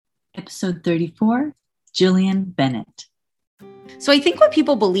Episode 34, Gillian Bennet. So I think what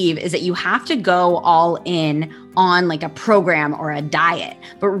people believe is that you have to go all in on like a program or a diet.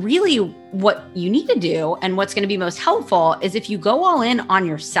 But really what you need to do and what's going to be most helpful is if you go all in on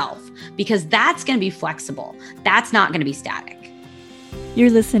yourself, because that's going to be flexible. That's not going to be static. You're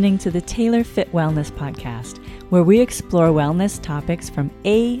listening to the Taylor Fit Wellness Podcast, where we explore wellness topics from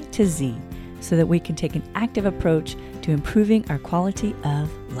A to Z so that we can take an active approach to improving our quality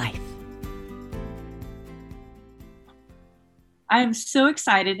of life. I'm so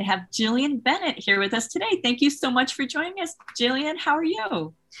excited to have Gillian Bennet here with us today. Thank you so much for joining us. Gillian, how are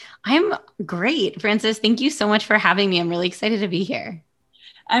you? I'm great, Frances. Thank you so much for having me. I'm really excited to be here.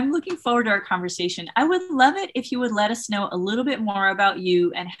 I'm looking forward to our conversation. I would love it if you would let us know a little bit more about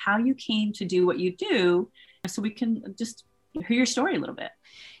you and how you came to do what you do so we can just hear your story a little bit.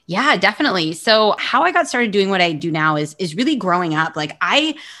 Yeah, definitely. So how I got started doing what I do now is really growing up.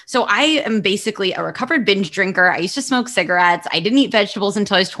 I am basically a recovered binge drinker. I used to smoke cigarettes. I didn't eat vegetables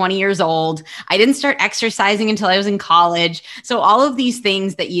until I was 20 years old. I didn't start exercising until I was in college. So all of these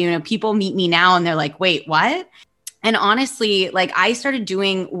things that, people meet me now and they're like, wait, what? And honestly, I started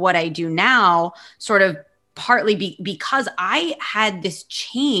doing what I do now sort of partly because I had this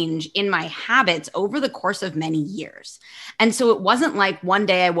change in my habits over the course of many years. And so it wasn't like one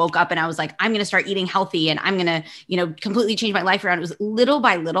day I woke up and I was like, I'm going to start eating healthy and I'm going to, completely change my life around. It was little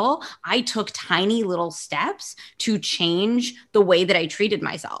by little, I took tiny little steps to change the way that I treated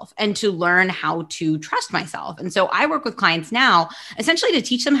myself and to learn how to trust myself. And so I work with clients now, essentially to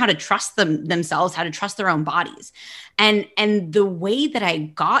teach them how to trust themselves, how to trust their own bodies. And the way that I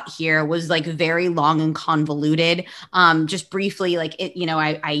got here was very long and convoluted. Just briefly,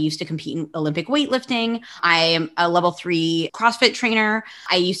 I used to compete in Olympic weightlifting. I am a level 3 CrossFit trainer.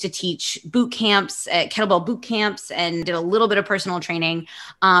 I used to teach boot camps, kettlebell boot camps, and did a little bit of personal training.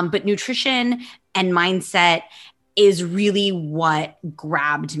 But nutrition and mindset is really what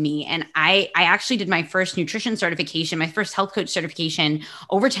grabbed me. And I actually did my first nutrition certification, my first health coach certification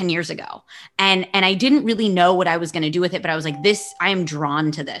over 10 years ago. And I didn't really know what I was going to do with it, but I was like, I am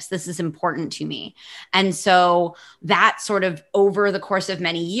drawn to this. This is important to me. And so that sort of over the course of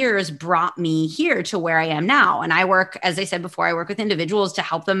many years brought me here to where I am now. And I work, as I said before, I work with individuals to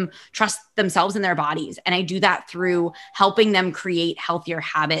help them trust themselves and their bodies. And I do that through helping them create healthier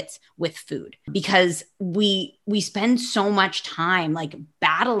habits with food, because we spend so much time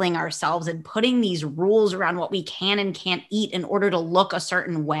battling ourselves and putting these rules around what we can and can't eat in order to look a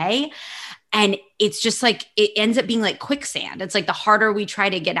certain way. And it's just it ends up being like quicksand. It's the harder we try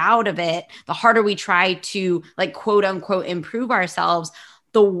to get out of it, the harder we try to quote unquote improve ourselves,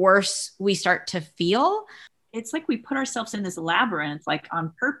 the worse we start to feel. It's like we put ourselves in this labyrinth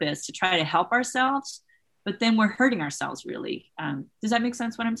on purpose to try to help ourselves, but then we're hurting ourselves really. Does that make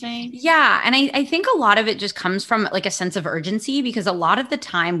sense what I'm saying? Yeah. And I think a lot of it just comes from a sense of urgency, because a lot of the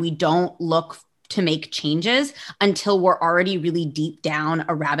time we don't look to make changes until we're already really deep down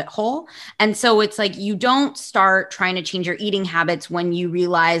a rabbit hole. And so it's you don't start trying to change your eating habits when you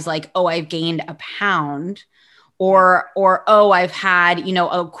realize oh, I've gained a pound. Or, oh, I've had,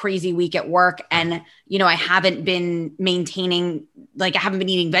 a crazy week at work and, I haven't been maintaining, I haven't been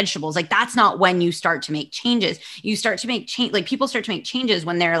eating vegetables. That's not when you start to make changes. You start to make change. People start to make changes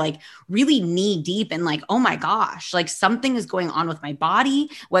when they're really knee deep and oh my gosh, something is going on with my body,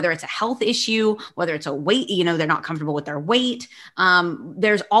 whether it's a health issue, whether it's a weight, they're not comfortable with their weight.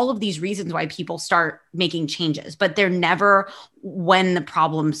 There's all of these reasons why people start making changes, but they're never when the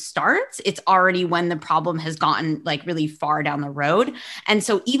problem starts. It's already when the problem has gotten really far down the road. And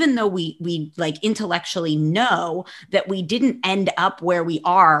so even though we intellectually know that we didn't end up where we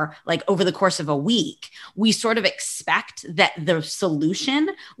are over the course of a week, we sort of expect that the solution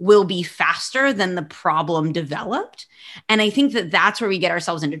will be faster than the problem developed. And I think that that's where we get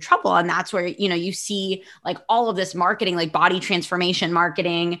ourselves into trouble. And that's where, you see all of this marketing, body transformation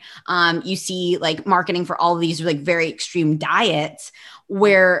marketing. You see marketing for all of these very extreme diets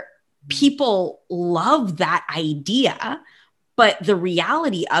where people love that idea. But the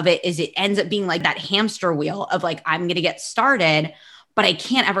reality of it is it ends up being that hamster wheel of I'm going to get started, but I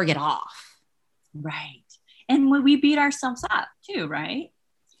can't ever get off. Right. And when we beat ourselves up too, right?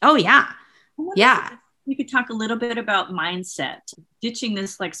 Oh yeah. Yeah. We could talk a little bit about mindset, ditching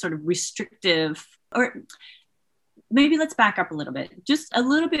this sort of restrictive, or maybe let's back up a little bit, just a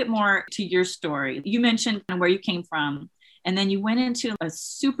little bit more to your story. You mentioned where you came from, and then you went into a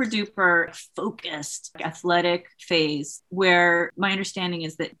super duper focused athletic phase where my understanding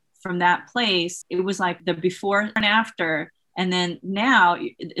is that from that place, it was the before and after. And then now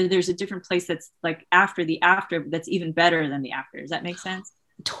there's a different place that's after the after, that's even better than the after. Does that make sense?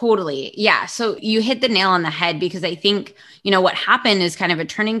 Totally. Yeah. So you hit the nail on the head, because I think, what happened is kind of a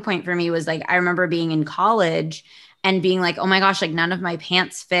turning point for me was like, I remember being in college and being like, oh my gosh, like none of my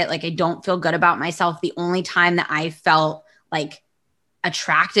pants fit. Like I don't feel good about myself. The only time that I felt like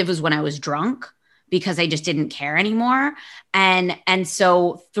attractive was when I was drunk, because I just didn't care anymore.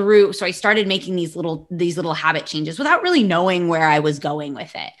 So I started making these little habit changes without really knowing where I was going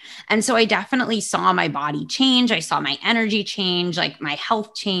with it. And so I definitely saw my body change. I saw my energy change, like my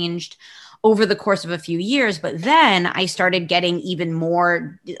health changed over the course of a few years. But then I started getting even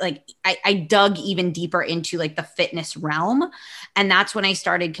more, like I dug even deeper into like the fitness realm. And that's when I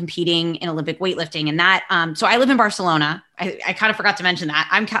started competing in Olympic weightlifting. And that, so I live in Barcelona. I kind of forgot to mention that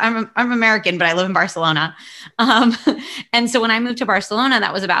I'm American, but I live in Barcelona. Um, and so when I moved to Barcelona,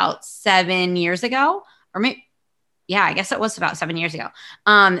 that was about 7 years ago, or maybe, yeah, I guess it was about 7 years ago.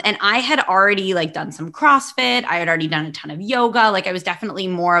 And I had already like done some CrossFit. I had already done a ton of yoga. Like I was definitely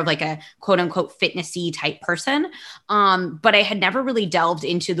more of like a quote unquote fitnessy type person. But I had never really delved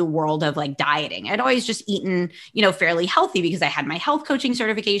into the world of like dieting. I'd always just eaten, fairly healthy because I had my health coaching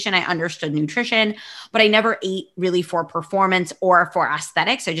certification. I understood nutrition, but I never ate really for performance or for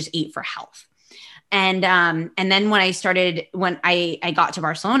aesthetics. I just ate for health. And then when I got to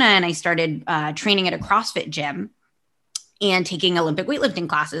Barcelona and I started training at a CrossFit gym and taking Olympic weightlifting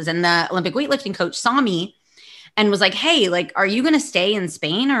classes. And the Olympic weightlifting coach saw me and was like, hey, like, are you going to stay in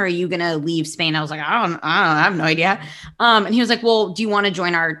Spain or are you going to leave Spain? I was like, I don't know. I have no idea. And he was like, well, do you want to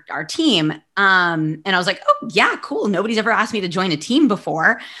join our team? And I was like, oh yeah, cool. Nobody's ever asked me to join a team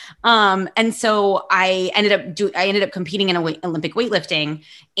before. And so I ended up competing in Olympic weightlifting.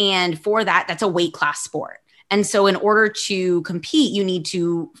 And for that, that's a weight class sport. And so in order to compete, you need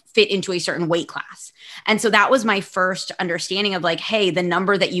to fit into a certain weight class. And so that was my first understanding of like, hey, the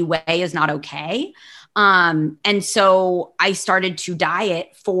number that you weigh is not okay. And so I started to diet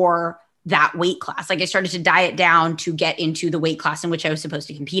for that weight class. Like I started to diet down to get into the weight class in which I was supposed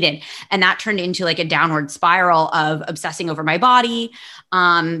to compete in. And that turned into like a downward spiral of obsessing over my body,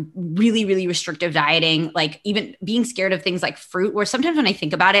 really, really restrictive dieting, like even being scared of things like fruit, where sometimes when I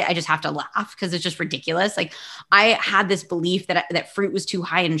think about it, I just have to laugh because it's just ridiculous. Like I had this belief that fruit was too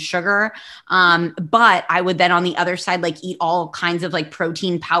high in sugar. But I would then on the other side, like eat all kinds of like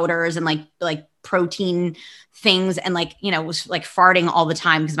protein powders and like protein things and was like farting all the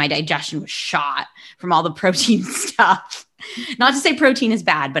time because my digestion was shot from all the protein stuff. Not to say protein is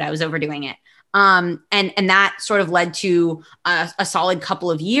bad, but I was overdoing it. And that sort of led to a solid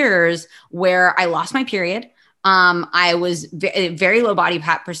couple of years where I lost my period. I was very low body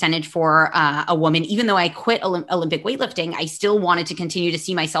fat percentage for a woman. Even though I quit Olympic weightlifting, I still wanted to continue to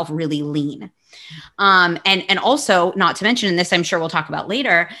see myself really lean. And also, not to mention, and this I'm sure we'll talk about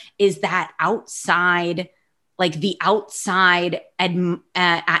later, is that outside, like the outside, not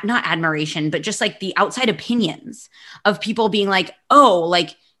admiration, but just like the outside opinions of people being like, oh,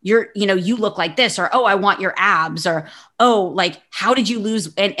 like you look like this, or, oh, I want your abs, or, oh, like, how did you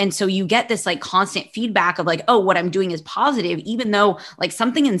lose? And so you get this like constant feedback of like, oh, what I'm doing is positive, even though like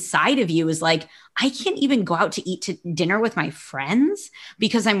something inside of you is like, I can't even go out to eat dinner with my friends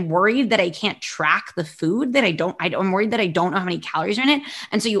because I'm worried that I can't track the food that I'm worried that I don't know how many calories are in it.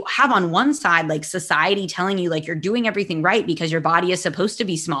 And so you have on one side, like society telling you like you're doing everything right because your body is supposed to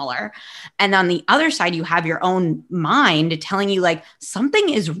be smaller. And on the other side, you have your own mind telling you like something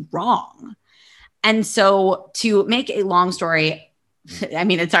is wrong. And so to make a long story, I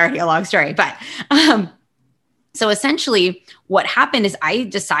mean, it's already a long story, but, so essentially what happened is I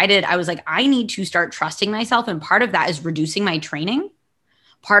decided, I was like, I need to start trusting myself. And part of that is reducing my training.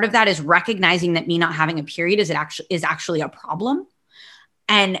 Part of that is recognizing that me not having a period is actually a problem.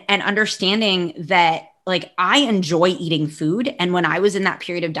 And understanding that like I enjoy eating food. And when I was in that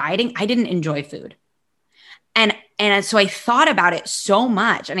period of dieting, I didn't enjoy food. And so I thought about it so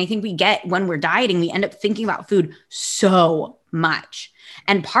much. And I think when we're dieting, we end up thinking about food so much.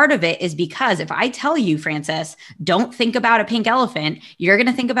 And part of it is because if I tell you, Frances, don't think about a pink elephant, you're going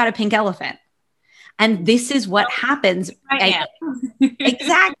to think about a pink elephant. And this is what happens.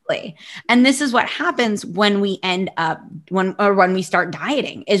 Exactly. And this is what happens when we when we start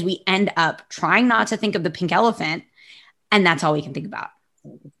dieting, is we end up trying not to think of the pink elephant. And that's all we can think about.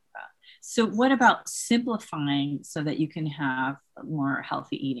 So what about simplifying so that you can have more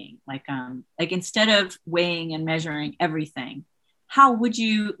healthy eating? Like instead of weighing and measuring everything, how would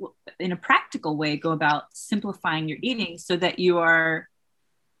you, in a practical way, go about simplifying your eating so that you are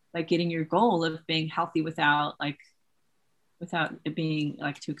like getting your goal of being healthy without it being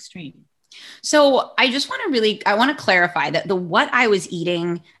like too extreme? So I want to clarify that what I was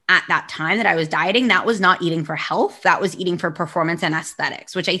eating at that time that I was dieting, that was not eating for health. That was eating for performance and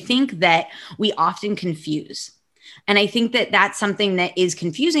aesthetics, which I think that we often confuse. And I think that that's something that is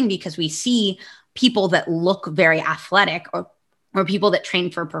confusing because we see people that look very athletic or people that train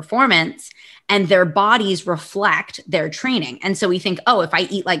for performance and their bodies reflect their training. And so we think, oh, if I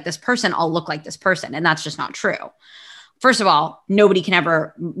eat like this person, I'll look like this person. And that's just not true. First of all, nobody can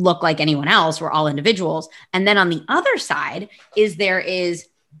ever look like anyone else. We're all individuals. And then on the other side is there is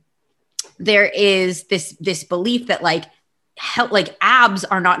this belief that like abs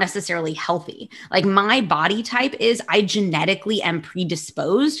are not necessarily healthy. Like my body type is I genetically am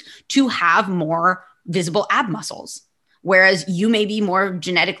predisposed to have more visible ab muscles, whereas you may be more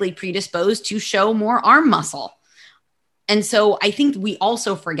genetically predisposed to show more arm muscle. And so I think we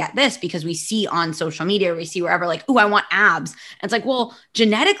also forget this because we see on social media, we see wherever like, oh, I want abs. And it's like, well,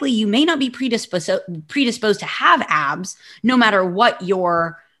 genetically, you may not be predisposed to have abs, no matter what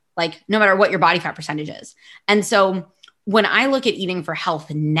your body fat percentage is. And so when I look at eating for health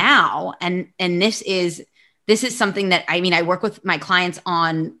now, and this is something that, I mean, I work with my clients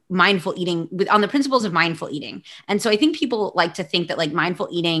on mindful eating, on the principles of mindful eating. And so I think people like to think that like mindful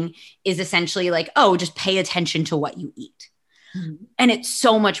eating is essentially like, oh, just pay attention to what you eat. Mm-hmm. And it's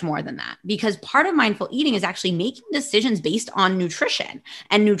so much more than that, because part of mindful eating is actually making decisions based on nutrition.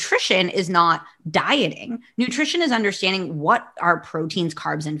 And nutrition is not dieting. Nutrition is understanding what are proteins,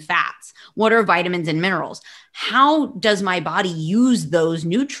 carbs, and fats. What are vitamins and minerals? How does my body use those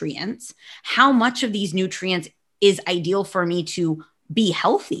nutrients? How much of these nutrients is ideal for me to be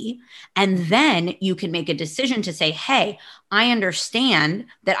healthy? And then you can make a decision to say, hey, I understand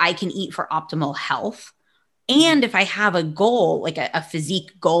that I can eat for optimal health. And if I have a goal, like a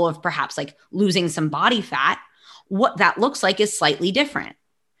physique goal of perhaps like losing some body fat, what that looks like is slightly different.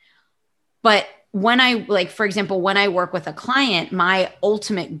 But when for example, when I work with a client, my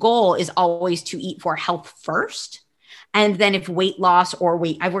ultimate goal is always to eat for health first. And then if weight loss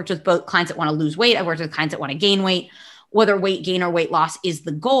I've worked with both clients that want to lose weight. I've worked with clients that want to gain weight. Whether weight gain or weight loss is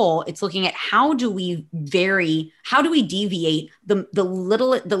the goal, it's looking at how do we deviate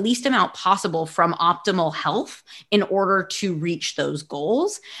the least amount possible from optimal health in order to reach those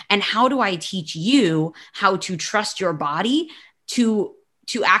goals? And how do I teach you how to trust your body to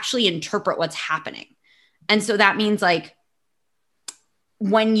actually interpret what's happening? And so that means like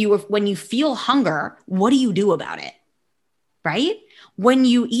when you feel hunger, what do you do about it? Right? When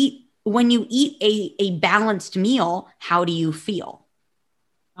you eat a balanced meal, how do you feel?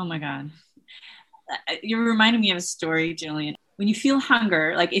 Oh my God. You're reminding me of a story, Gillian. When you feel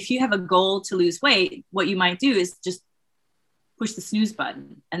hunger, like if you have a goal to lose weight, what you might do is just push the snooze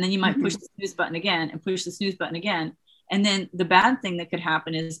button. And then you might push the snooze button again and push the snooze button again. And then the bad thing that could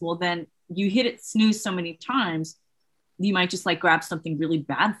happen is, well, then you hit it snooze so many times, you might just like grab something really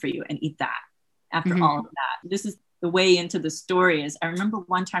bad for you and eat that after all of that. This is the way into the story is I remember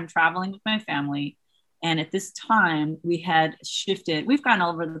one time traveling with my family. And at this time we had shifted, we've gone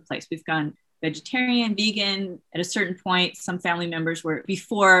all over the place. We've gone vegetarian, vegan. At a certain point, some family members were,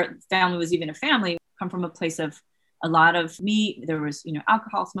 before family was even a family, come from a place of a lot of meat. There was,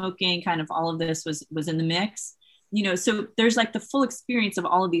 alcohol, smoking, kind of all of this was in the mix, so there's like the full experience of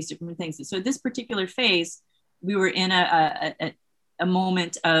all of these different things. So this particular phase, we were in a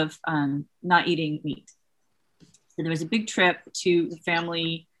moment of not eating meat. So there was a big trip to the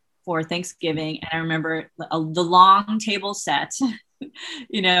family for Thanksgiving. And I remember the long table set,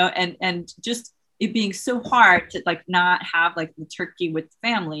 and just it being so hard to like not have like the turkey with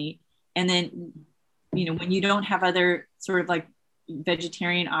family. And then, when you don't have other sort of like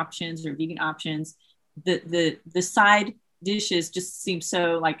vegetarian options or vegan options, the side dishes just seem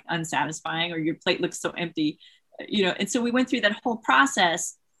so like unsatisfying, or your plate looks so empty, and so we went through that whole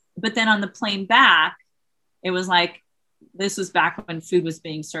process. But then on the plane back, it was like, this was back when food was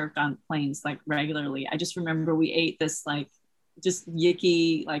being served on planes like regularly. I just remember we ate this like just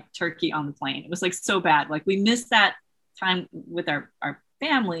yicky like turkey on the plane. It was like so bad. Like we missed that time with our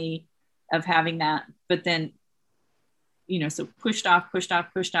family of having that. But then, so pushed off.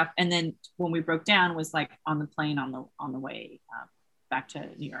 And then when we broke down was like on the plane on the way back to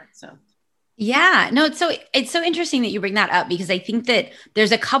New York. So yeah, no, it's so interesting that you bring that up, because I think that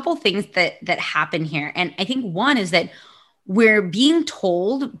there's a couple things that happen here. And I think one is that we're being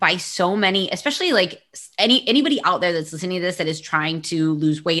told by so many, especially like anybody out there that's listening to this that is trying to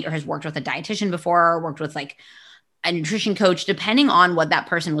lose weight or has worked with a dietitian before or worked with like a nutrition coach, depending on what that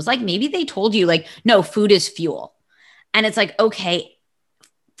person was like, maybe they told you like, no, food is fuel. And it's like, okay,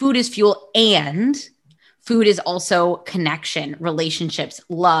 food is fuel and Food is also connection, relationships,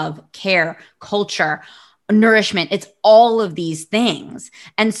 love, care, culture, nourishment. It's all of these things.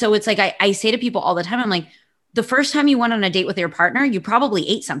 And so it's like, I say to people all the time, I'm like, the first time you went on a date with your partner, you probably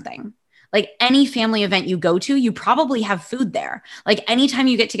ate something. Like any family event you go to, you probably have food there. Like anytime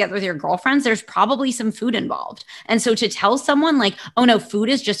you get together with your girlfriends, there's probably some food involved. And so to tell someone like, oh no, food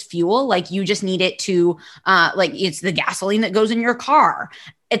is just fuel. Like you just need it to, like it's the gasoline that goes in your car.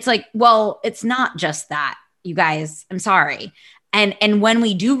 It's like, well, it's not just that, you guys. I'm sorry. And when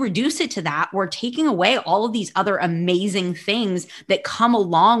we do reduce it to that, we're taking away all of these other amazing things that come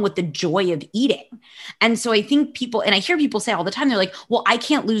along with the joy of eating. And so I think people, and I hear people say all the time, they're like, well, I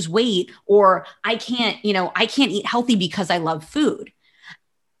can't lose weight, or I can't eat healthy because I love food.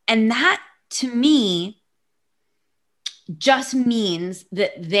 And that to me just means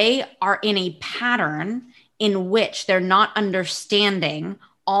that they are in a pattern in which they're not understanding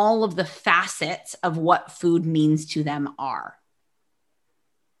all of the facets of what food means to them are.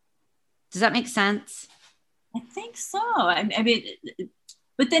 Does that make sense? I think so. I mean,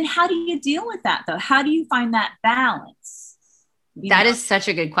 but then how do you deal with that though? How do you find that balance? That is such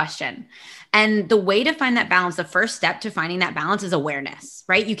a good question. And the way to find that balance, the first step to finding that balance is awareness,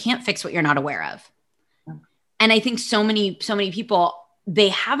 right? You can't fix what you're not aware of. Okay. And I think so many people, they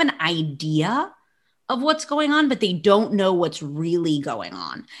have an idea of what's going on, but they don't know what's really going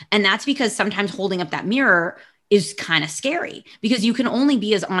on. And that's because sometimes holding up that mirror is kind of scary, because you can only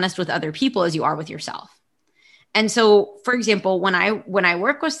be as honest with other people as you are with yourself. And so, for example, when I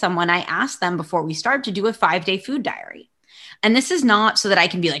work with someone, I ask them before we start to do a 5-day food diary. And this is not so that I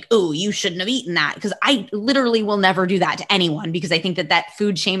can be like, oh, you shouldn't have eaten that, because I literally will never do that to anyone, because I think that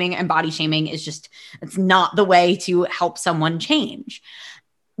food shaming and body shaming is just, it's not the way to help someone change.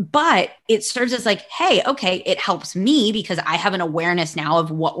 But it serves as like, hey, okay, it helps me because I have an awareness now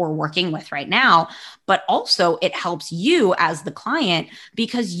of what we're working with right now. But also it helps you as the client,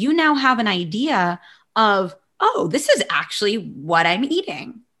 because you now have an idea of, oh, this is actually what I'm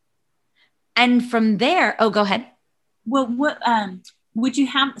eating. And from there, oh, go ahead. Well, what would you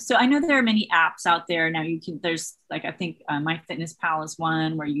have? So I know there are many apps out there now. There's like, I think MyFitnessPal is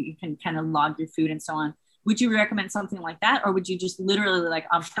one where you can kind of log your food and so on. Would you recommend something like that? Or would you just literally like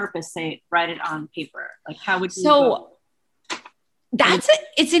on purpose write it on paper? Like how would you go?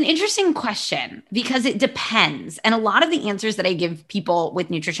 It's an interesting question, because it depends. And a lot of the answers that I give people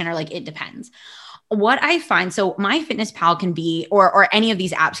with nutrition are like, it depends. What I find, so MyFitnessPal can be, or any of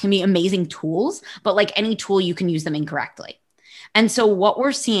these apps can be amazing tools, but like any tool, you can use them incorrectly. And so what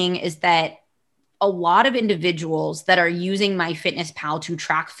we're seeing is that a lot of individuals that are using MyFitnessPal to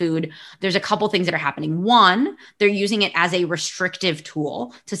track food, there's a couple things that are happening. One, they're using it as a restrictive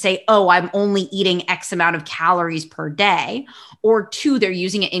tool to say, oh, I'm only eating X amount of calories per day. Or two, they're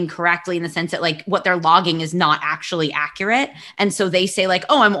using it incorrectly in the sense that like what they're logging is not actually accurate. And so they say like,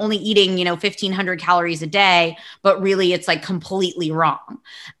 oh, I'm only eating, 1,500 calories a day, but really it's like completely wrong.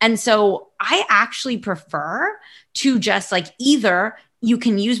 And so I actually prefer to just like either you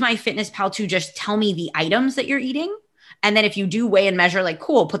can use MyFitnessPal to just tell me the items that you're eating. And then if you do weigh and measure, like,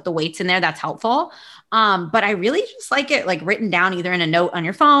 cool, put the weights in there. That's helpful. But I really just like it like written down either in a note on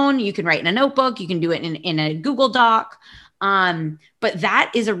your phone. You can write in a notebook. You can do it in a Google Doc. But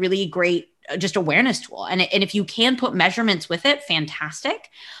that is a really great just awareness tool. And if you can put measurements with it,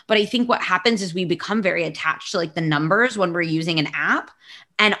 fantastic. But I think what happens is we become very attached to like the numbers when we're using an app.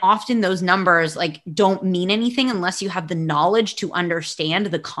 And often those numbers like don't mean anything unless you have the knowledge to understand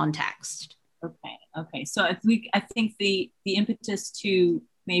the context. Okay. So I think the impetus to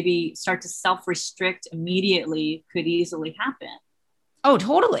maybe start to self-restrict immediately could easily happen. Oh,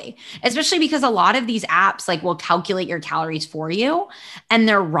 totally. Especially because a lot of these apps like will calculate your calories for you and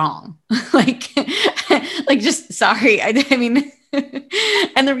they're wrong. like just sorry. I mean,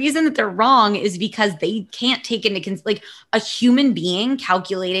 and the reason that they're wrong is because they can't take into like a human being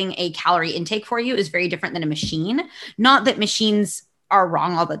calculating a calorie intake for you is very different than a machine. Not that machines are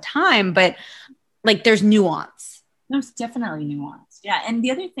wrong all the time, but like there's nuance. There's definitely nuance. Yeah. And the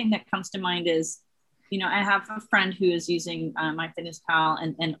other thing that comes to mind is, I have a friend who is using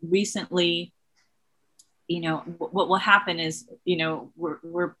MyFitnessPal, and recently, what will happen is,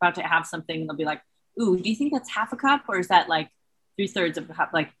 we're about to have something, and they'll be like, "Ooh, do you think that's half a cup, or is that like 3/3 of a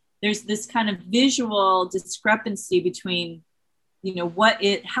cup?" Like, there's this kind of visual discrepancy between,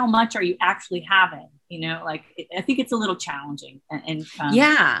 how much are you actually having? I think it's a little challenging,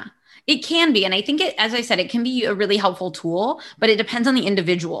 yeah. It can be. And I think as I said, it can be a really helpful tool, but it depends on the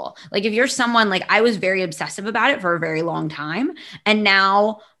individual. Like if you're someone like I was very obsessive about it for a very long time. And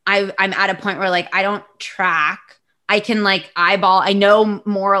now I'm at a point where like, I don't track. I can like eyeball. I know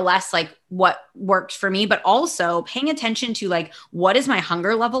more or less like what worked for me, but also paying attention to like, what is my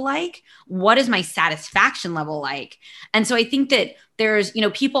hunger level like? What is my satisfaction level like? And so I think that there's,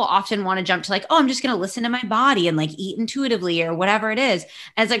 people often want to jump to like, oh, I'm just going to listen to my body and like eat intuitively or whatever it is.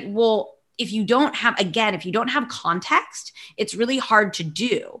 And it's like, well, if you don't have context, it's really hard to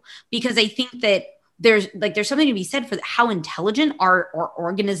do, because I think that there's something to be said for how intelligent our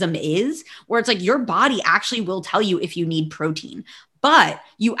organism is, where it's like your body actually will tell you if you need protein, but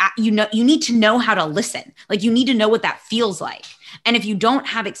you need to know how to listen. Like you need to know what that feels like. And if you don't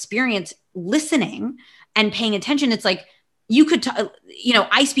have experience listening and paying attention, it's like you could,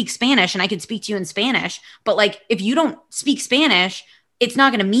 I speak Spanish and I could speak to you in Spanish, but like if you don't speak Spanish, it's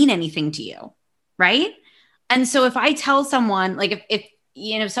not going to mean anything to you. Right. And so if I tell someone, like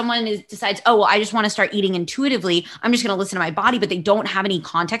if someone decides, oh, well, I just want to start eating intuitively, I'm just going to listen to my body, but they don't have any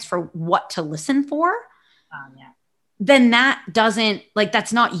context for what to listen for, then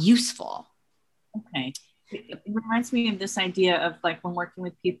that's not useful. Okay. It reminds me of this idea of like when working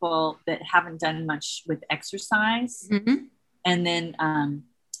with people that haven't done much with exercise. Mm-hmm. And then,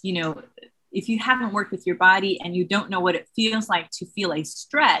 if you haven't worked with your body and you don't know what it feels like to feel a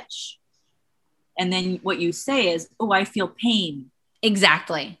stretch, and then what you say is, oh, I feel pain.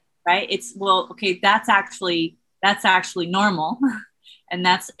 Exactly. Right. It's, well, okay, that's actually normal. And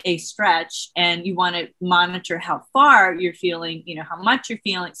that's a stretch. And you want to monitor how far you're feeling, how much you're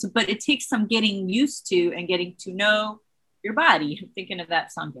feeling. So, but it takes some getting used to and getting to know your body. I'm thinking of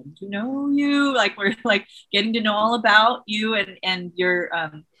that song, getting to know you, like we're like getting to know all about you and your,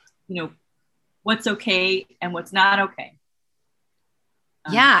 what's okay and what's not okay.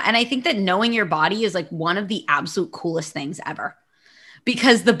 Yeah. And I think that knowing your body is like one of the absolute coolest things ever,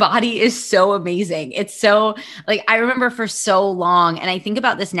 because the body is so amazing. It's so like, I remember for so long, and I think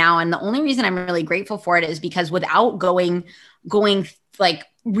about this now, and the only reason I'm really grateful for it is because without going like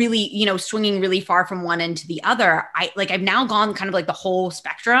really, swinging really far from one end to the other, I've now gone kind of like the whole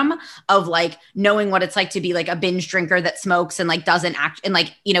spectrum of like knowing what it's like to be like a binge drinker that smokes and like doesn't act and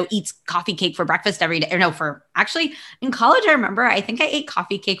like, eats coffee cake for breakfast every day. Or no, for actually in college, I remember, I think I ate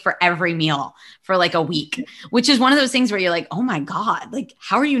coffee cake for every meal for like a week, which is one of those things where you're like, oh my God, like,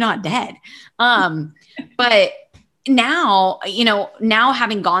 how are you not dead? But now, now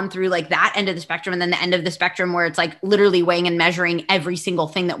having gone through like that end of the spectrum and then the end of the spectrum where it's like literally weighing and measuring every single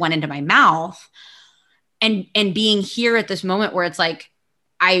thing that went into my mouth, and being here at this moment where it's like,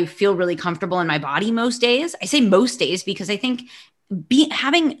 I feel really comfortable in my body most days. I say most days because I think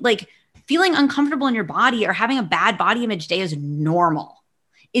feeling uncomfortable in your body or having a bad body image day is normal.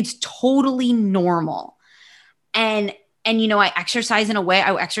 It's totally normal. And I exercise in a way,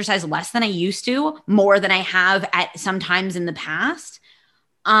 I exercise less than I used to, more than I have at sometimes in the past.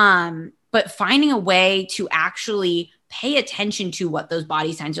 But finding a way to actually pay attention to what those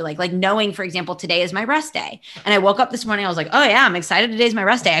body signs are like knowing, for example, today is my rest day. And I woke up this morning, I was like, oh yeah, I'm excited. Today's my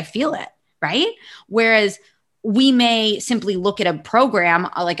rest day. I feel it. Right. Whereas we may simply look at a program,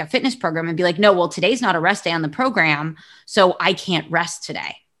 like a fitness program, and be like, no, well, today's not a rest day on the program, so I can't rest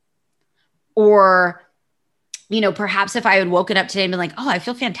today. Or perhaps if I had woken up today and been like, oh, I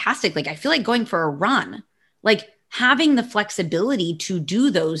feel fantastic. Like, I feel like going for a run. Like having the flexibility to do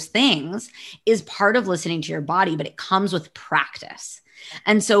those things is part of listening to your body, but it comes with practice.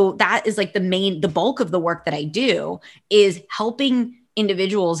 And so that is like the bulk of the work that I do is helping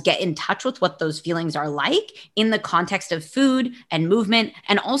individuals get in touch with what those feelings are like in the context of food and movement,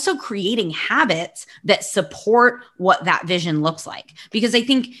 and also creating habits that support what that vision looks like. Because I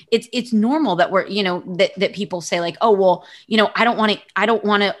think it's normal that we're, that people say like, oh, well, I don't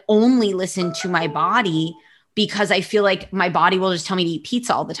want to only listen to my body because I feel like my body will just tell me to eat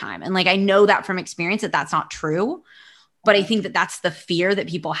pizza all the time. And like, I know that from experience that that's not true. But I think that that's the fear that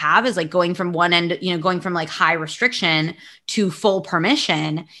people have, is like going from one end, going from like high restriction to full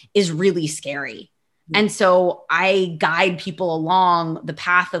permission is really scary. Mm-hmm. And so I guide people along the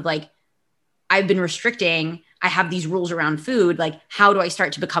path of like, I've been restricting, I have these rules around food. Like, how do I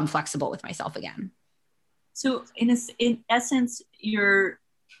start to become flexible with myself again? So in essence, you're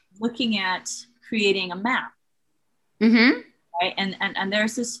looking at creating a map. Mm-hmm. Right. And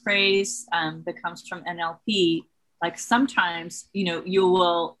there's this phrase that comes from NLP. Like sometimes,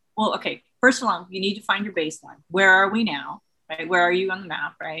 okay, first of all, you need to find your baseline. Where are we now? Right? Where are you on the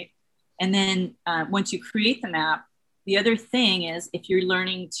map? Right. And then once you create the map, the other thing is if you're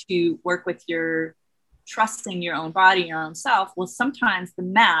learning to work with your trusting your own body, your own self, well, sometimes the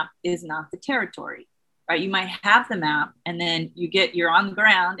map is not the territory, right? You might have the map and then you're on the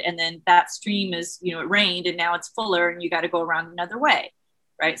ground and then that stream is, it rained and now it's fuller and you got to go around another way.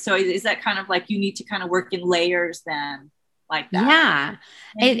 Right. So is that kind of like you need to kind of work in layers then like that.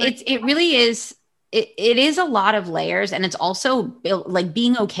 Yeah. It really is. It is a lot of layers, and it's also like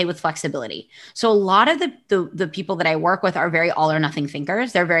being okay with flexibility. So a lot of the people that I work with are very all or nothing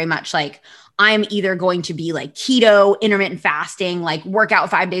thinkers. They're very much like, I'm either going to be like keto, intermittent fasting, like work out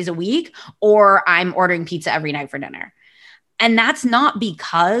 5 days a week, or I'm ordering pizza every night for dinner. And that's not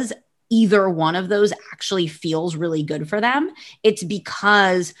because either one of those actually feels really good for them. It's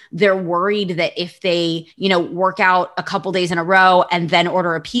because they're worried that if they, work out a couple days in a row and then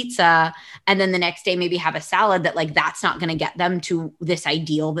order a pizza, and then the next day maybe have a salad, that like, that's not going to get them to this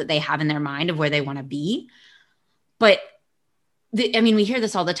ideal that they have in their mind of where they want to be. But we hear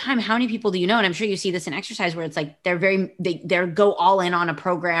this all the time. How many people do you know? And I'm sure you see this in exercise where it's like, they're go all in on a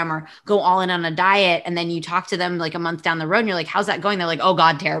program or go all in on a diet. And then you talk to them like a month down the road and you're like, how's that going? They're like, oh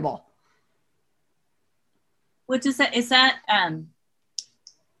God, terrible. What does that, is that,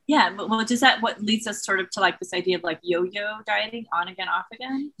 but what leads us sort of to like this idea of like yo-yo dieting, on again, off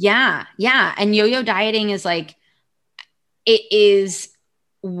again? Yeah. Yeah. And yo-yo dieting is like, it is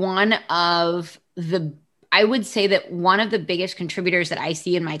I would say that one of the biggest contributors that I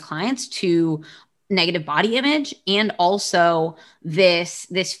see in my clients to negative body image, and also this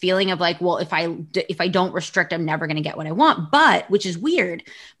feeling of like, well, if I don't restrict, I'm never going to get what I want. But which is weird,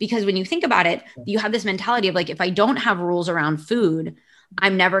 because when you think about it, you have this mentality of like, if I don't have rules around food,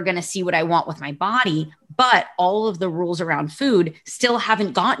 I'm never going to see what I want with my body. But all of the rules around food still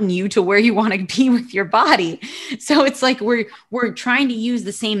haven't gotten you to where you want to be with your body. So it's like we're trying to use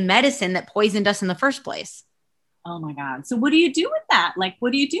the same medicine that poisoned us in the first place. Oh my God. So what do you do with that? Like,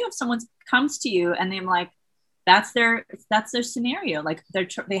 what do you do if someone comes to you and they're like, that's their scenario. Like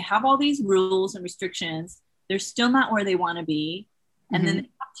they have all these rules and restrictions. They're still not where they want to be. And then they come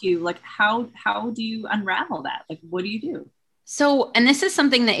to you, like, how do you unravel that? Like, what do you do? So, and this is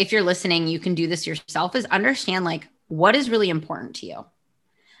something that if you're listening, you can do this yourself, is understand like what is really important to you.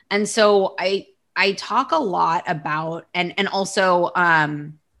 And so I talk a lot about, and also,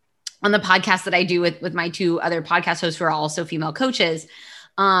 on the podcast that I do with my two other podcast hosts who are also female coaches,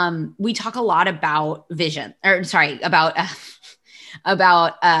 we talk a lot about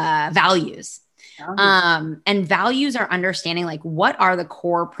about values. And values are understanding like, what are the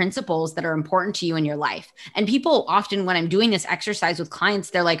core principles that are important to you in your life? And people often, when I'm doing this exercise with clients,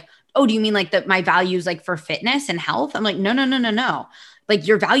 they're like, oh, do you mean like my values like for fitness and health? I'm like, no. Like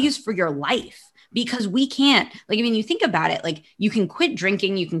your values for your life. Because we can't, like, I mean, you think about it, like you can quit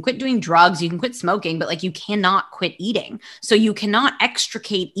drinking, you can quit doing drugs, you can quit smoking, but like you cannot quit eating. So you cannot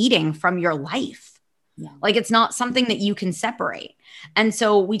extricate eating from your life. Yeah. Like it's not something that you can separate. And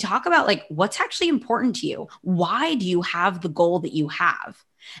so we talk about like, what's actually important to you? Why do you have the goal that you have?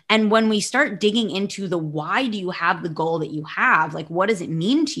 And when we start digging into the why do you have the goal that you have, like what does it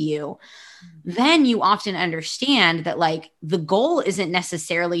mean to you? Then you often understand that like the goal isn't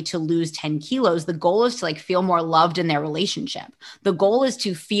necessarily to lose 10 kilos. The goal is to like feel more loved in their relationship. The goal is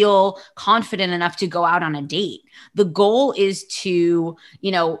to feel confident enough to go out on a date. The goal is to,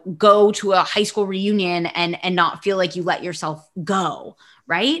 go to a high school reunion and not feel like you let yourself go.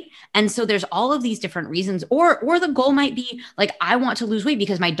 Right. And so there's all of these different reasons, or the goal might be like, I want to lose weight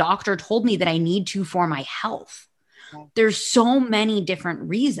because my doctor told me that I need to for my health. There's so many different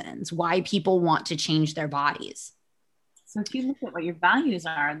reasons why people want to change their bodies. So if you look at what your values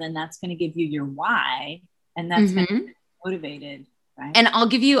are, then that's going to give you your why, and that's going to be motivated. Right? And I'll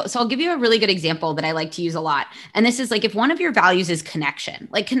give you a really good example that I like to use a lot. And this is like, if one of your values is connection,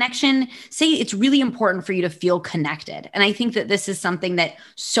 say it's really important for you to feel connected. And I think that this is something that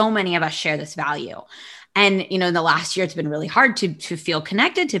so many of us share this value. And, in the last year, it's been really hard to feel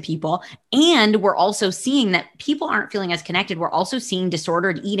connected to people. And we're also seeing that people aren't feeling as connected. We're also seeing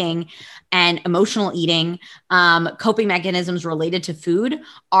disordered eating and emotional eating, coping mechanisms related to food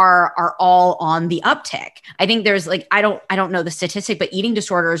are all on the uptick. I think there's like, I don't know the statistic, but eating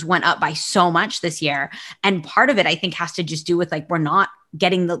disorders went up by so much this year. And part of it, I think, has to just do with like, we're not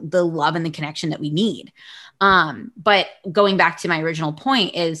getting the love and the connection that we need. But going back to my original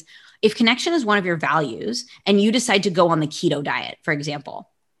point is, if connection is one of your values and you decide to go on the keto diet, for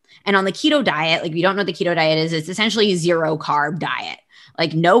example, and on the keto diet, like if you don't know what the keto diet is, it's essentially a 0 carb diet,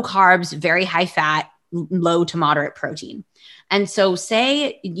 like no carbs, very high fat, low to moderate protein. And so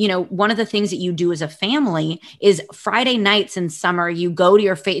say, one of the things that you do as a family is Friday nights in summer, you go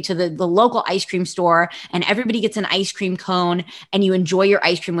to the local ice cream store and everybody gets an ice cream cone and you enjoy your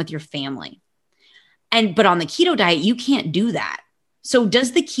ice cream with your family. But on the keto diet, you can't do that. So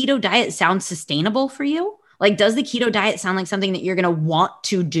does the keto diet sound sustainable for you? Like, does the keto diet sound like something that you're going to want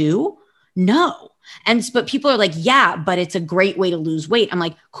to do? No. But people are like, yeah, but it's a great way to lose weight. I'm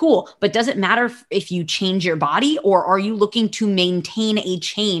like, cool. But does it matter if you change your body, or are you looking to maintain a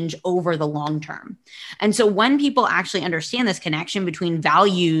change over the long term? And so when people actually understand this connection between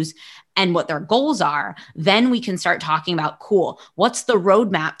values and what their goals are, then we can start talking about, cool, what's the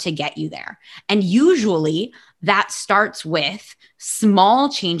roadmap to get you there? And usually that starts with small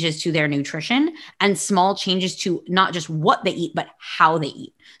changes to their nutrition and small changes to not just what they eat, but how they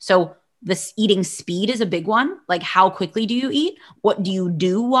eat. So this eating speed is a big one. Like, how quickly do you eat? What do you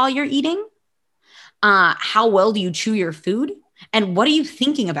do while you're eating? How well do you chew your food? And what are you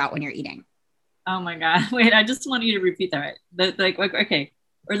thinking about when you're eating? Oh my God. Wait, I just want you to repeat that right. Okay.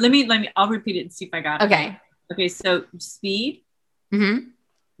 Or let me, I'll repeat it and see if I got it. Okay. Okay. So speed, Mm-hmm.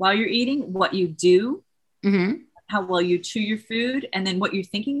 while you're eating, what you do, Mm-hmm. how well you chew your food, and then what you're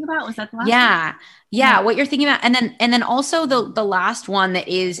thinking about. Was that the last Yeah. one? Yeah. What you're thinking about. And then also the last one that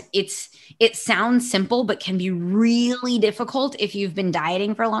is, it sounds simple, but can be really difficult if you've been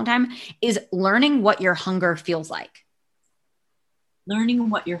dieting for a long time, is learning what your hunger feels like. Learning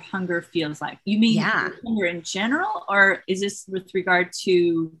what your hunger feels like. You mean hunger in general, or is this with regard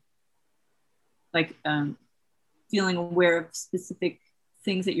to like feeling aware of specific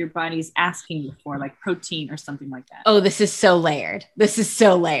things that your body is asking you for, like protein or something like that? Oh, this is so layered.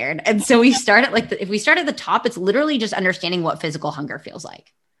 And so we start at if we start at the top, it's literally just understanding what physical hunger feels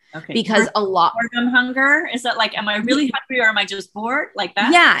like. Okay. Because a lot boredom hunger, is that like, am I really hungry or am I just bored, like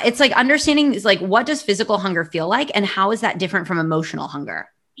that? Yeah. It's like understanding is like, what does physical hunger feel like? And how is that different from emotional hunger?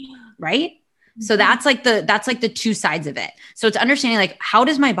 Right. So that's like the two sides of it. So it's understanding like, how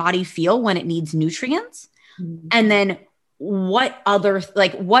does my body feel when it needs nutrients? Mm-hmm. And then what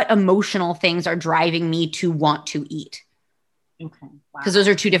emotional things are driving me to want to eat? Okay. Wow. Because those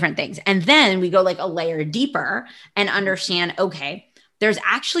are two different things. And then we go like a layer deeper and understand, okay, there's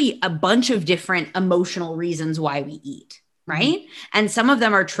actually a bunch of different emotional reasons why we eat. Right. Mm-hmm. And some of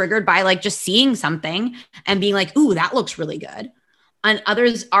them are triggered by like just seeing something and being like, ooh, that looks really good. And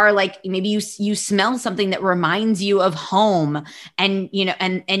others are like, maybe you smell something that reminds you of home, and, you know,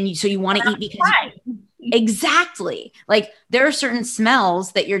 and so you want to eat because exactly. Like there are certain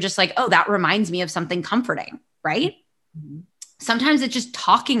smells that you're just like, oh, that reminds me of something comforting. Right. Mm-hmm. Sometimes it's just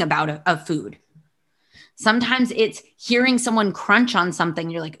talking about a food. Sometimes it's hearing someone crunch on something.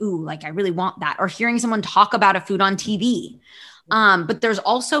 You're like, ooh, like I really want that. Or hearing someone talk about a food on TV. But there's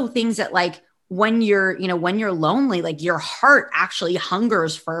also things that like, when you're lonely, like your heart actually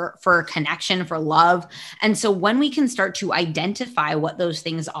hungers for connection, for love. And so when we can start to identify what those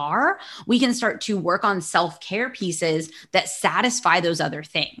things are, we can start to work on self-care pieces that satisfy those other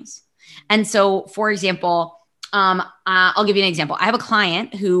things. And so, for example, I'll give you an example. I have a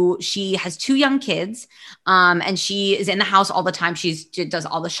client who she has 2 young kids, and she is in the house all the time. She does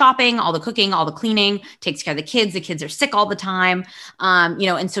all the shopping, all the cooking, all the cleaning, takes care of the kids. The kids are sick all the time,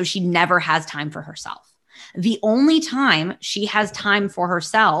 and so she never has time for herself. The only time she has time for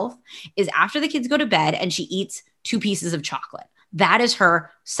herself is after the kids go to bed and she eats 2 pieces of chocolate. That is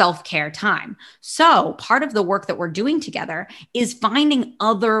her self-care time. So part of the work that we're doing together is finding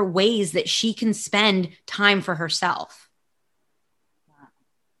other ways that she can spend time for herself.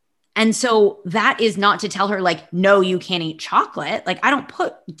 And so that is not to tell her like, no, you can't eat chocolate. Like I don't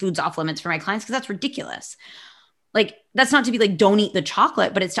put foods off limits for my clients because that's ridiculous. Like that's not to be like, don't eat the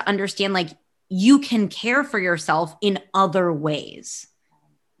chocolate, but it's to understand like you can care for yourself in other ways.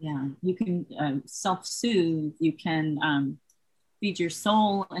 Yeah. You can self-soothe. You can feed your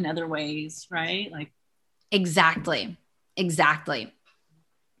soul in other ways, right? Like exactly.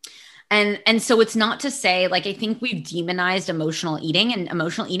 And so it's not to say, like, I think we've demonized emotional eating, and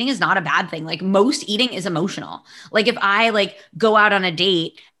emotional eating is not a bad thing. Like most eating is emotional. Like if I like go out on a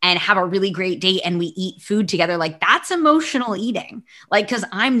date and have a really great date and we eat food together, like that's emotional eating. Like, cause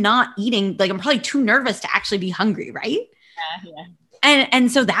I'm not eating, like I'm probably too nervous to actually be hungry. Right. Yeah.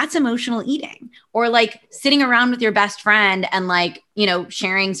 And so that's emotional eating. Or like sitting around with your best friend and like,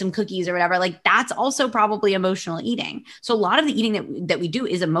 sharing some cookies or whatever, like that's also probably emotional eating. So a lot of the eating that we do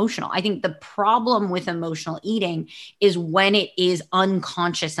is emotional. I think the problem with emotional eating is when it is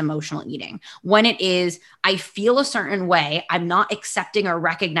unconscious emotional eating. When it is, I feel a certain way, I'm not accepting or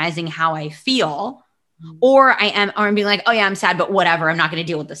recognizing how I feel, or I'm being like, oh yeah, I'm sad, but whatever, I'm not going to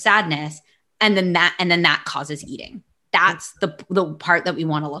deal with the sadness. And then that causes eating. That's the part that we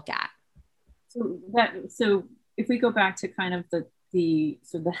want to look at. So if we go back to kind of the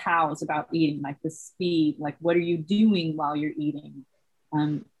hows about eating, like the speed, like what are you doing while you're eating?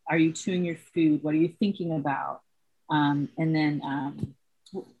 Are you chewing your food? What are you thinking about? And then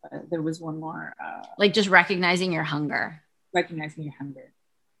there was one more. Like just recognizing your hunger. Recognizing your hunger.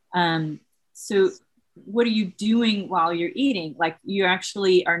 So what are you doing while you're eating? Like you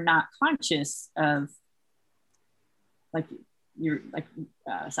actually are not conscious of like you're like,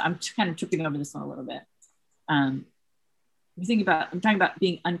 so I'm kind of tripping over this one a little bit. I'm talking about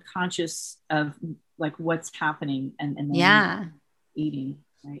being unconscious of like what's happening and then eating,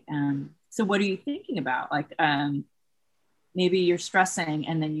 right? So what are you thinking about? Like, maybe you're stressing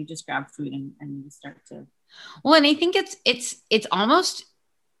and then you just grab food and you start to. Well, and I think it's almost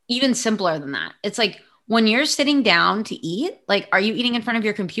even simpler than that. It's like when you're sitting down to eat, like, are you eating in front of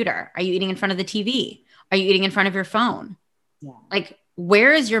your computer? Are you eating in front of the TV? Are you eating in front of your phone? Yeah. Like,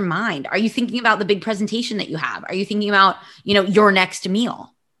 where is your mind? Are you thinking about the big presentation that you have? Are you thinking about, your next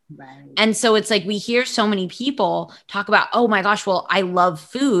meal? Right. And so it's like, we hear so many people talk about, oh my gosh, well, I love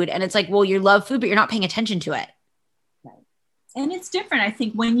food. And it's like, well, you love food, but you're not paying attention to it. Right. And it's different. I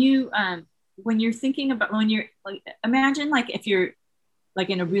think when you're thinking about, when you're like, imagine like if you're like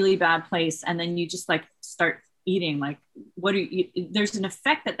in a really bad place and then you just like start eating, like there's an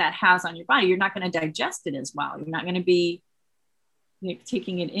effect that has on your body. You're not going to digest it as well. You're not going to be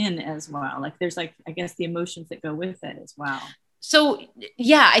taking it in as well. Like there's like, I guess the emotions that go with it as well. So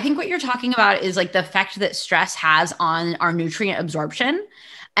yeah, I think what you're talking about is like the effect that stress has on our nutrient absorption.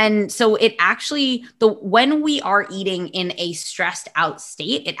 And so it actually, when we are eating in a stressed out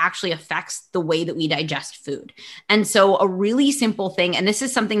state, it actually affects the way that we digest food. And so a really simple thing, and this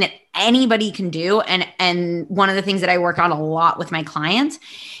is something that anybody can do. And one of the things that I work on a lot with my clients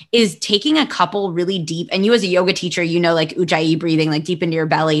is taking a couple really deep, and you as a yoga teacher, like Ujjayi breathing, like deep into your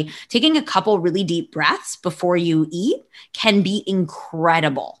belly, taking a couple really deep breaths before you eat can be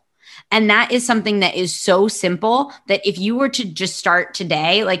incredible. And that is something that is so simple that if you were to just start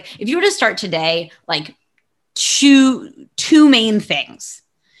today, like two main things.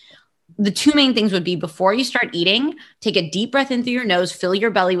 The two main things would be, before you start eating, take a deep breath in through your nose, fill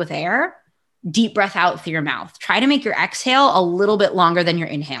your belly with air, deep breath out through your mouth. Try to make your exhale a little bit longer than your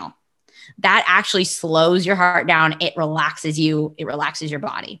inhale. That actually slows your heart down. It relaxes you. It relaxes your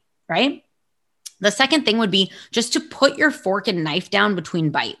body, right? The second thing would be just to put your fork and knife down between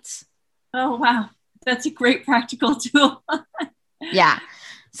bites. Oh, wow. That's a great practical tool. Yeah.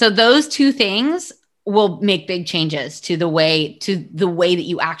 So those two things will make big changes to the way that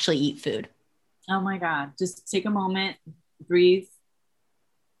you actually eat food. Oh my God. Just take a moment, breathe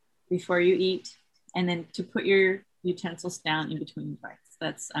before you eat, and then to put your utensils down in between bites.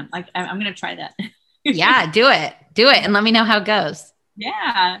 That's I'm going to try that. Yeah, do it and let me know how it goes.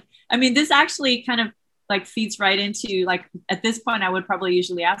 Yeah. I mean, this actually kind of like feeds right into, like, at this point, I would probably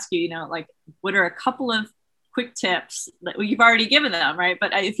usually ask you, like, what are a couple of quick tips that you've already given them, right?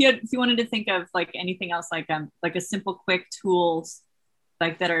 But if you wanted to think of like anything else, like a simple, quick tools,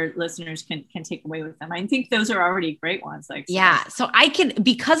 like that our listeners can take away with them, I think those are already great ones. Like, so. Yeah. So I can,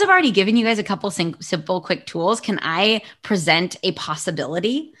 because I've already given you guys a couple simple, quick tools, can I present a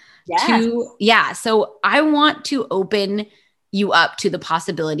possibility? Yes. So I want to open you up to the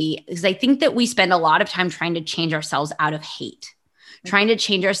possibility, because I think that we spend a lot of time trying to change ourselves out of hate, trying to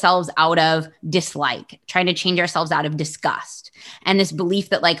change ourselves out of dislike, trying to change ourselves out of disgust, and this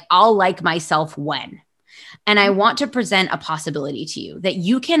belief that like, I'll like myself when. And I want to present a possibility to you that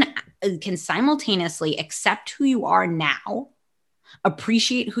you can simultaneously accept who you are now,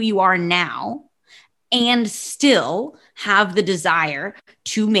 appreciate who you are now, and still have the desire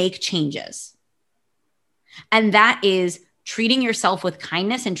to make changes. And that is treating yourself with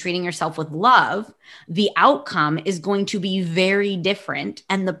kindness and treating yourself with love. The outcome is going to be very different,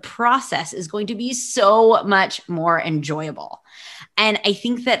 and the process is going to be so much more enjoyable. And I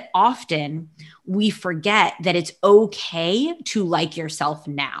think that often we forget that it's okay to like yourself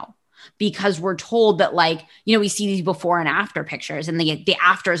now, because we're told that, like, we see these before and after pictures, and the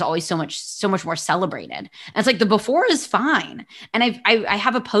after is always so much more celebrated. And it's like, the before is fine. And I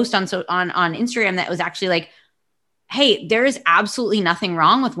have a post on Instagram that was actually like, hey, there is absolutely nothing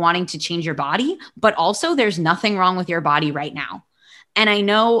wrong with wanting to change your body, but also there's nothing wrong with your body right now. And I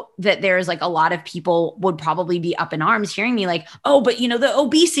know that there's like a lot of people would probably be up in arms hearing me like, oh, but the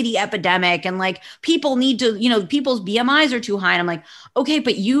obesity epidemic, and like people need to, people's BMIs are too high. And I'm like, okay,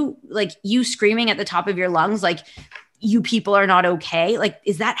 but you screaming at the top of your lungs, like, you people are not okay. Like,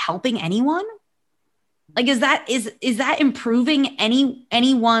 is that helping anyone? Like, is that improving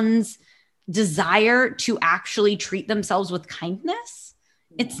anyone's desire to actually treat themselves with kindness?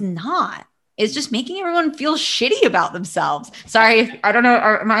 It's not. It's just making everyone feel shitty about themselves. Sorry, I don't know.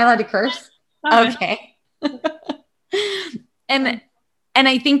 Am I allowed to curse? Okay. And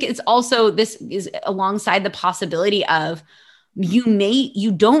I think it's also, this is alongside the possibility of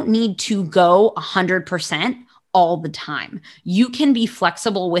you don't need to go 100% all the time. You can be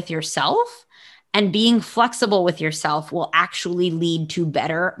flexible with yourself, and being flexible with yourself will actually lead to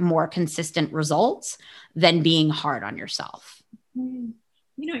better, more consistent results than being hard on yourself. You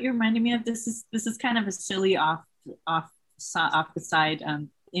know what you're reminding me of? This is kind of a silly off the side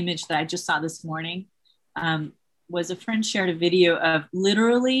image that I just saw this morning. Was a friend shared a video of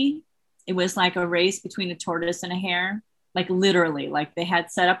literally, it was like a race between a tortoise and a hare, like literally, like they had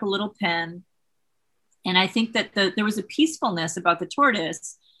set up a little pen. And I think that there was a peacefulness about the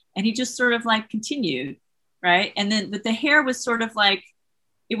tortoise, and he just sort of like continued, right? And then, but the hare was sort of like,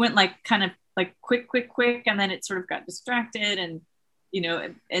 it went like kind of like quick, and then it sort of got distracted, and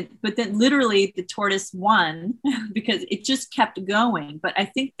but then literally the tortoise won because it just kept going. But I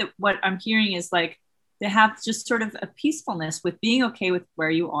think that what I'm hearing is like, to have just sort of a peacefulness with being okay with where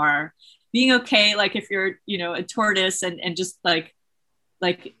you are, being okay, like if you're, a tortoise and just like,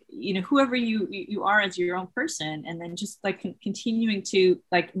 whoever you are as your own person, and then just like continuing to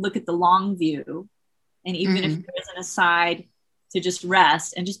like look at the long view. And even if there isn't a side, to just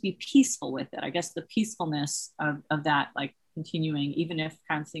rest and just be peaceful with it. I guess the peacefulness of that, like continuing, even if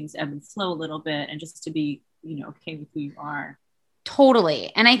kind of things ebb and flow a little bit, and just to be, okay with who you are.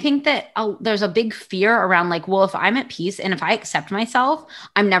 Totally. And I think that there's a big fear around like, well, if I'm at peace and if I accept myself,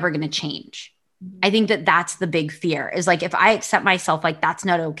 I'm never going to change. I think that that's the big fear, is like, if I accept myself, like that's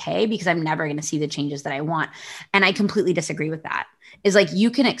not okay, because I'm never going to see the changes that I want. And I completely disagree with that. Is like, you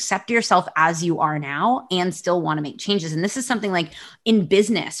can accept yourself as you are now and still want to make changes. And this is something like in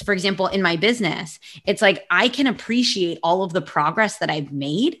business, for example, in my business, it's like, I can appreciate all of the progress that I've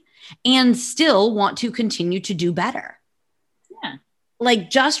made and still want to continue to do better.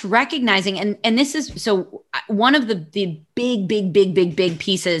 Like just recognizing, and this is, so one of the big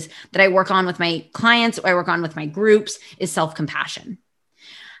pieces that I work on with my clients, or I work on with my groups, is self-compassion.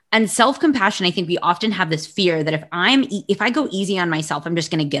 And self-compassion, I think we often have this fear that if I go easy on myself, I'm just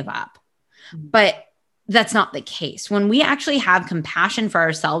going to give up. But that's not the case. When we actually have compassion for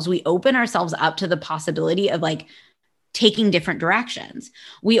ourselves, we open ourselves up to the possibility of like taking different directions.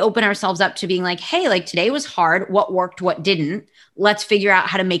 We open ourselves up to being like, hey, like today was hard. What worked, what didn't? Let's figure out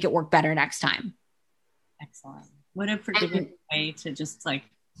how to make it work better next time. Excellent. What a forgiving way to just like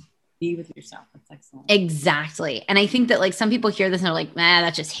be with yourself. That's excellent. Exactly. And I think that like some people hear this and they're like,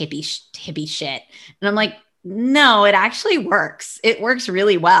 that's just hippie shit. And I'm like, no, it actually works. It works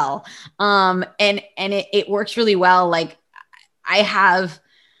really well. And it works really well. Like I have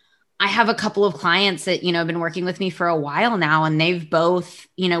a couple of clients that, have been working with me for a while now, and they've both,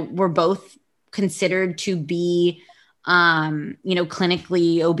 we're both considered to be,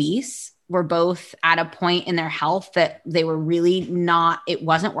 clinically obese. We're both at a point in their health that they were really it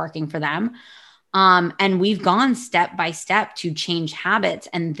wasn't working for them. And we've gone step by step to change habits.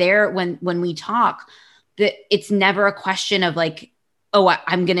 And when we talk, that it's never a question of like, oh,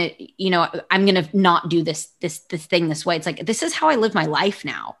 I'm going to not do this thing this way. It's like, this is how I live my life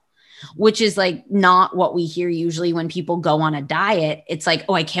now. Which is like not what we hear usually when people go on a diet. It's like,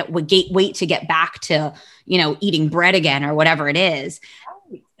 oh, I can't wait to get back to, eating bread again or whatever it is.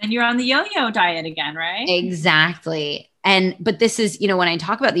 And you're on the yo-yo diet again, right? Exactly. But this is, when I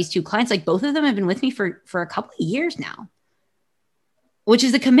talk about these two clients, like both of them have been with me for a couple of years now, which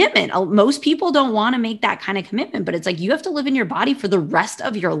is a commitment. Most people don't want to make that kind of commitment, but it's like, you have to live in your body for the rest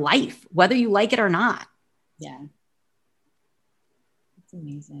of your life, whether you like it or not. Yeah. It's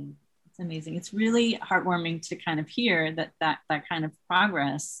amazing. It's amazing. It's really heartwarming to kind of hear that kind of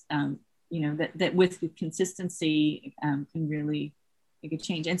progress, that with consistency can really make a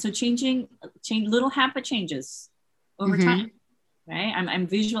change. And so change little habit changes over time, right? I'm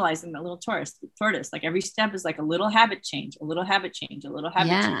visualizing the little tortoise, like every step is like a little habit change, a little habit change.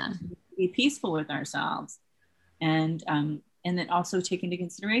 Be peaceful with ourselves. And then also take into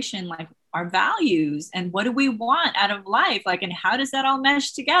consideration like our values and what do we want out of life? Like, and how does that all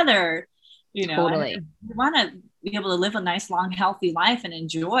mesh together? Totally. We want to be able to live a nice, long, healthy life and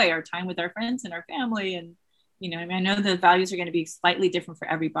enjoy our time with our friends and our family. And, I know the values are going to be slightly different for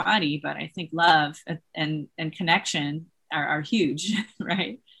everybody, but I think love and connection are huge,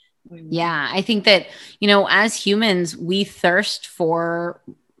 right? Yeah. I think that, as humans, we thirst for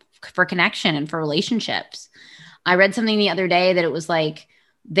connection and for relationships. I read something the other day that it was like,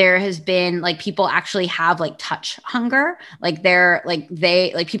 there has been like people actually have like touch hunger. Like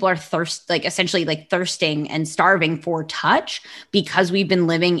people are essentially thirsting and starving for touch because we've been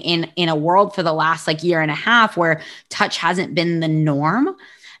living in a world for the last like year and a half where touch hasn't been the norm.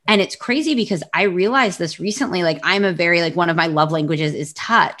 And it's crazy because I realized this recently, like I'm a very, like one of my love languages is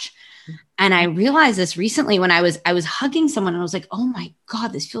touch. And I realized this recently when I was hugging someone and I was like, oh my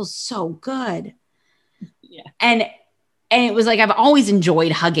God, this feels so good. Yeah. And it was like, I've always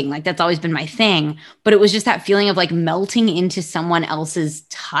enjoyed hugging. Like that's always been my thing, but it was just that feeling of like melting into someone else's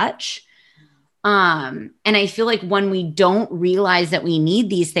touch. And I feel like when we don't realize that we need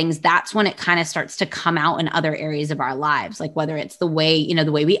these things, that's when it kind of starts to come out in other areas of our lives. Like whether it's the way,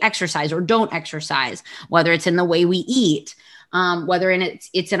 the way we exercise or don't exercise, whether it's in the way we eat, whether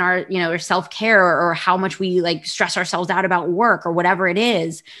it's in our, our self-care or how much we like stress ourselves out about work or whatever it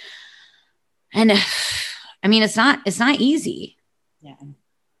is. And I mean, it's not easy. Yeah.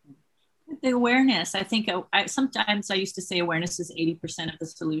 The awareness, I think sometimes I used to say awareness is 80% of the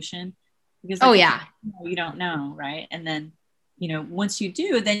solution, because you don't know. Right. And then, once you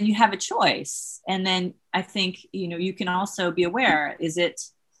do, then you have a choice. And then I think, you can also be aware, is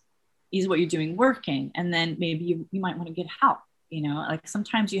what you're doing working? And then maybe you might want to get help. Like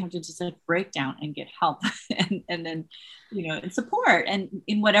sometimes you have to just like break down and get help and then, and support, and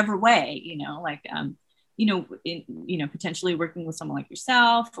in whatever way, potentially working with someone like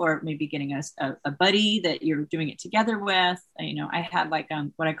yourself, or maybe getting a buddy that you're doing it together with. I had like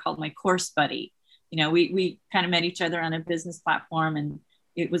what I called my course buddy. We kind of met each other on a business platform, and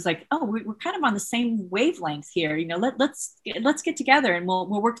it was like, oh, we're kind of on the same wavelength here. Let's get together and we'll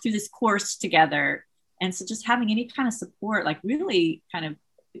work through this course together. And so just having any kind of support, like really kind of,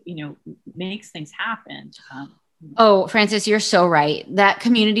 makes things happen. Oh, Frances, you're so right. That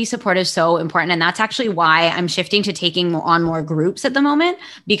community support is so important. And that's actually why I'm shifting to taking on more groups at the moment,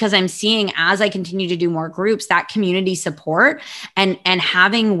 because I'm seeing as I continue to do more groups, that community support and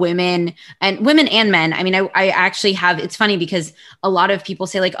having women and men. I mean, I actually have, it's funny because a lot of people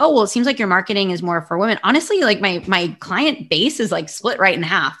say like, oh, well, it seems like your marketing is more for women. Honestly, like my client base is like split right in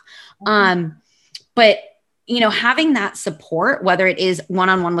half. But having that support, whether it is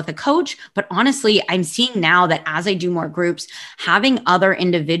one-on-one with a coach, but honestly, I'm seeing now that as I do more groups, having other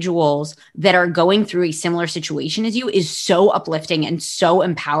individuals that are going through a similar situation as you is so uplifting and so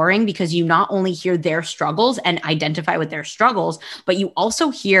empowering, because you not only hear their struggles and identify with their struggles, but you also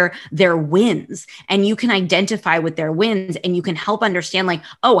hear their wins, and you can identify with their wins, and you can help understand like,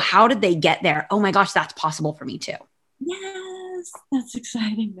 oh, how did they get there? Oh my gosh, that's possible for me too. Yes, that's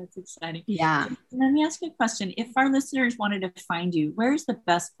exciting. That's exciting. Yeah. So let me ask you a question. If our listeners wanted to find you, where's the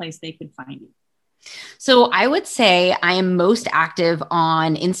best place they could find you? So I would say I am most active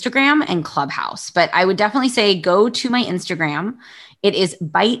on Instagram and Clubhouse, but I would definitely say go to my Instagram. It is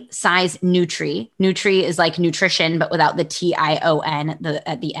Bite Size Nutri. Nutri is like nutrition, but without the TION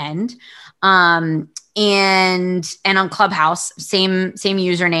at the end. And on Clubhouse, same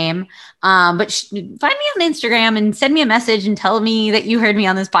username. But find me on Instagram and send me a message and tell me that you heard me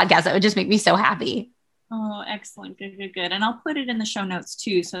on this podcast. That would just make me so happy. Oh, excellent. Good. And I'll put it in the show notes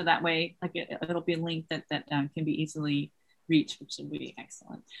too. So that way, like it'll be a link that can be easily reached, which would be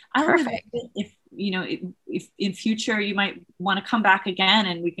excellent. Perfect. If in future you might want to come back again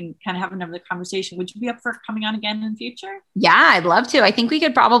and we can kind of have another conversation, would you be up for coming on again in the future? Yeah, I'd love to. I think we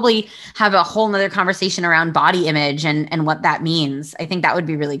could probably have a whole nother conversation around body image and what that means. I think that would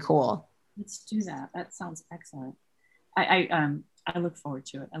be really cool. Let's do that. That sounds excellent. I look forward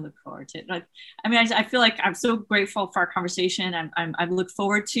to it. Like, I mean, I feel like I'm so grateful for our conversation. I look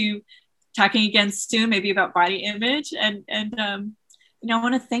forward to talking again soon, maybe about body image. And I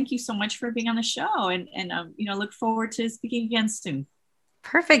want to thank you so much for being on the show, and look forward to speaking again soon.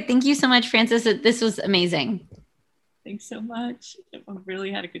 Perfect. Thank you so much, Frances. This was amazing. Thanks so much. I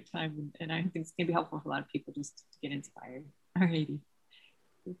really had a good time, and I think it's going to be helpful for a lot of people just to get inspired. All righty.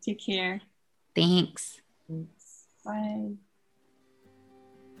 Take care. Thanks. Bye.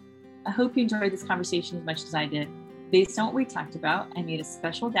 I hope you enjoyed this conversation as much as I did. Based on what we talked about, I made a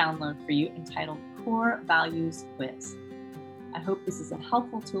special download for you entitled Core Values Quiz. I hope this is a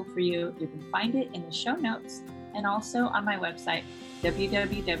helpful tool for you. You can find it in the show notes and also on my website,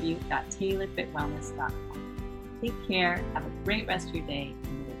 www.taylorfitwellness.com. Take care, have a great rest of your day,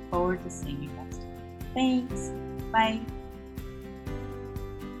 and we look forward to seeing you next time. Thanks. Bye.